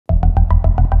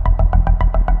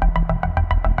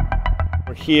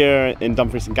here in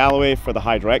Dumfries and Galloway for the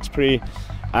Hydro X Prix.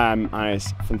 And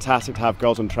it's fantastic to have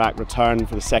Girls on Track return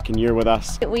for the second year with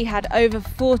us. We had over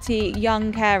 40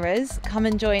 young carers come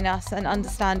and join us and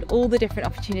understand all the different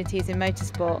opportunities in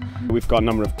motorsport. We've got a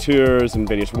number of tours and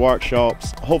various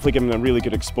workshops, hopefully giving them a really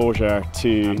good exposure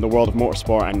to the world of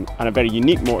motorsport and a very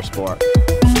unique motorsport.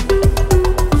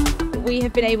 We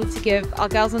have been able to give our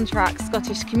Girls on Track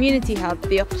Scottish Community Hub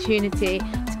the opportunity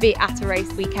to be at a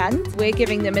race weekend. We're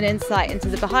giving them an insight into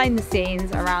the behind the scenes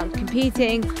around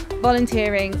competing,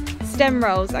 volunteering, STEM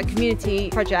roles and community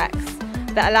projects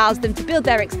that allows them to build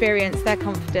their experience, their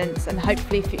confidence and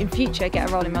hopefully in future get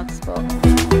a role in motorsport.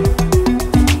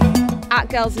 At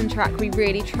Girls on Track we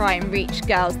really try and reach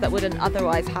girls that wouldn't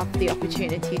otherwise have the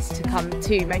opportunities to come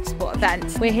to motorsport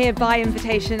events. We're here by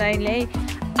invitation only.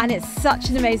 And it's such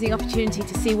an amazing opportunity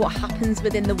to see what happens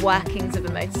within the workings of a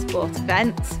motorsport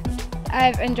event.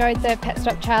 I've enjoyed the pit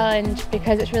stop challenge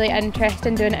because it's really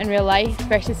interesting doing it in real life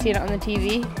versus seeing it on the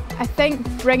TV. I think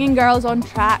bringing girls on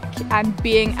track and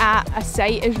being at a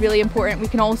site is really important. We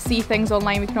can all see things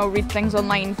online, we can all read things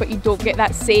online, but you don't get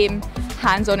that same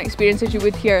hands-on experience as you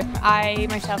would here. I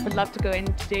myself would love to go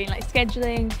into doing like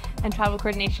scheduling and travel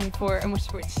coordination for a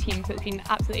motorsports team, so it's been an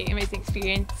absolutely amazing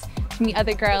experience to meet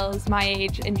other girls my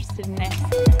age interested in this.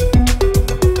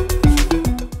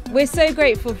 We're so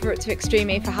grateful to Extreme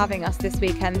E for having us this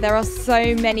weekend. There are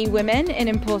so many women in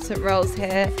important roles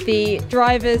here. The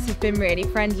drivers have been really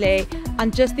friendly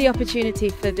and just the opportunity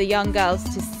for the young girls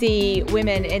to see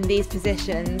women in these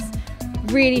positions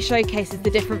really showcases the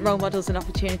different role models and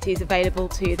opportunities available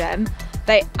to them.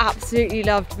 They absolutely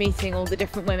loved meeting all the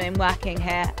different women working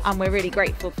here and we're really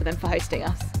grateful for them for hosting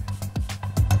us.